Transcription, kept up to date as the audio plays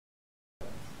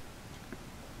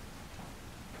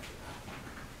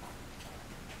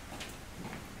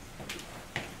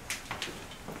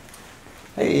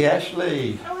Hey,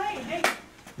 Ashley. Oh, hey.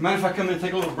 Mind if I come in and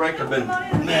take a little break? No, come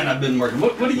on in. I've been working.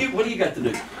 What do you got to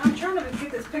do? I'm trying to get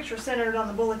this picture centered on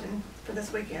the bulletin for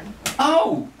this weekend.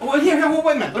 Oh, well, here, well,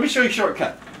 wait a minute. Let me show you a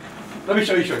shortcut. Watch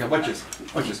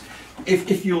this.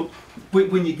 If you'll,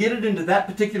 when you get it into that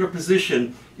particular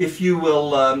position, if you will,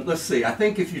 let's see. I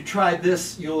think if you try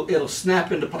this, it'll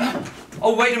snap into.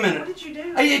 Oh, wait a minute. What did you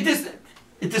do? Hey,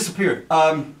 it disappeared.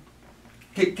 Can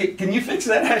you fix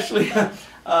that, Ashley?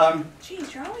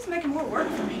 Jeez, you're always making more work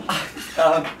for me.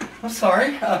 I'm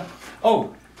sorry.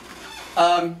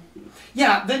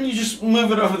 Yeah, then you just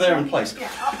move it over there in place. Yeah,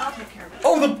 I'll take care of it.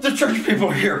 Oh, the church people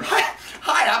are here.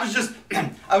 Hi,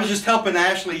 I was just helping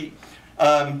Ashley,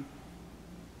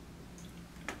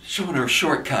 showing her a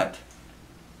shortcut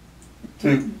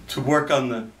to work on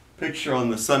the picture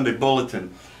on the Sunday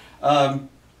bulletin.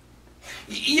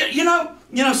 You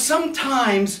know,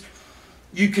 sometimes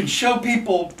you can show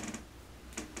people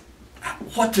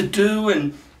what to do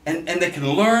and they can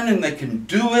learn and they can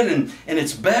do it and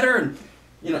it's better. And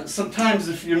you know, sometimes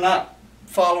if you're not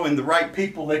following the right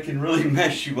people, they can really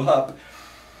mess you up.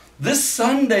 This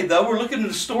Sunday, though, we're looking at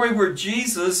a story where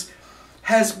Jesus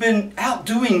has been out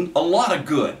doing a lot of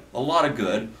good.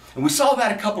 And we saw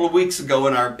that a couple of weeks ago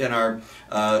in our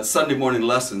Sunday morning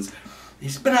lessons.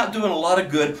 He's been out doing a lot of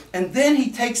good, and then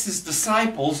he takes his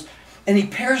disciples and he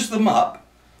pairs them up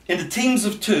into teams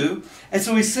of 2, and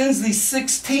so he sends these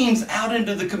 6 teams out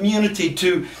into the community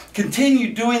to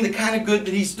continue doing the kind of good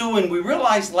that he's doing. We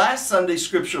realized last Sunday's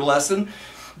scripture lesson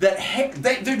that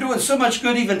they're doing so much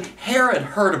good, even Herod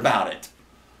heard about it.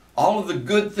 All of the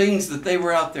good things that they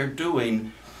were out there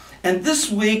doing. And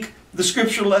this week, the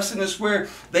scripture lesson is where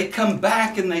they come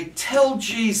back and they tell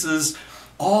Jesus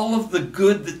all of the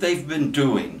good that they've been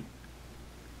doing.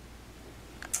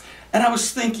 And I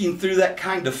was thinking through that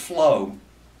kind of flow,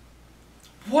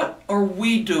 what are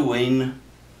we doing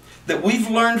that we've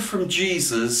learned from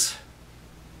Jesus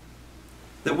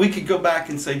that we could go back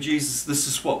and say, Jesus, this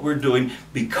is what we're doing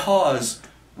because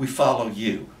we follow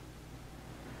you?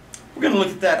 We're going to look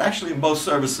at that actually in both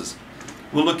services.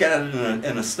 We'll look at it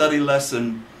in a study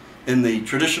lesson in the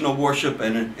traditional worship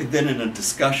and then in a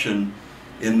discussion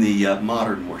in the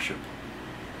modern worship.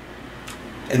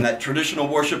 In that traditional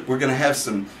worship, we're going to have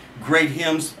some great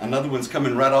hymns. Another one's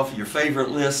coming right off of your favorite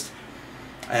list.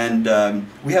 And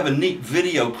we have a neat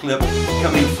video clip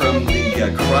coming from the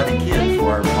Karate Kid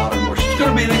for our modern worship. It's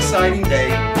going to be an exciting day.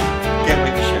 Can't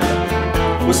wait to share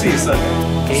that. We'll see you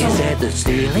Sunday. Is at the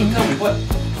ceiling? Tell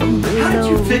me, how did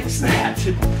you fix that?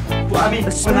 Well, I mean,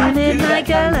 when I do that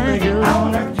kind of thing, how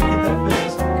on earth did you get that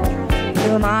fixed?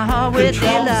 Fill my heart with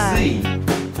Control Z.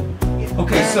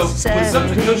 Okay, so when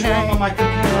something goes wrong on my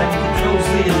computer, I can Control Z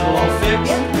and it'll all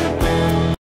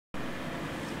fix.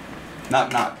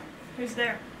 Knock, knock. Who's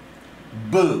there?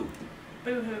 Boo.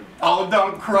 Boo-hoo. Oh,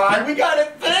 don't cry. We got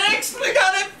it fixed.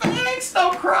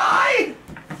 Don't cry.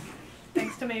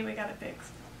 Thanks to me, we got it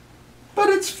fixed. But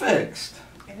it's fixed.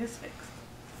 It is fixed.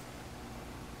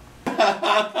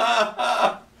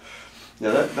 Yeah,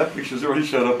 that picture's already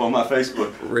showed up on my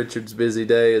Facebook. Richard's busy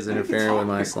day is interfering with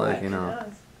my pretty quick. Slack, you know. It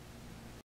does.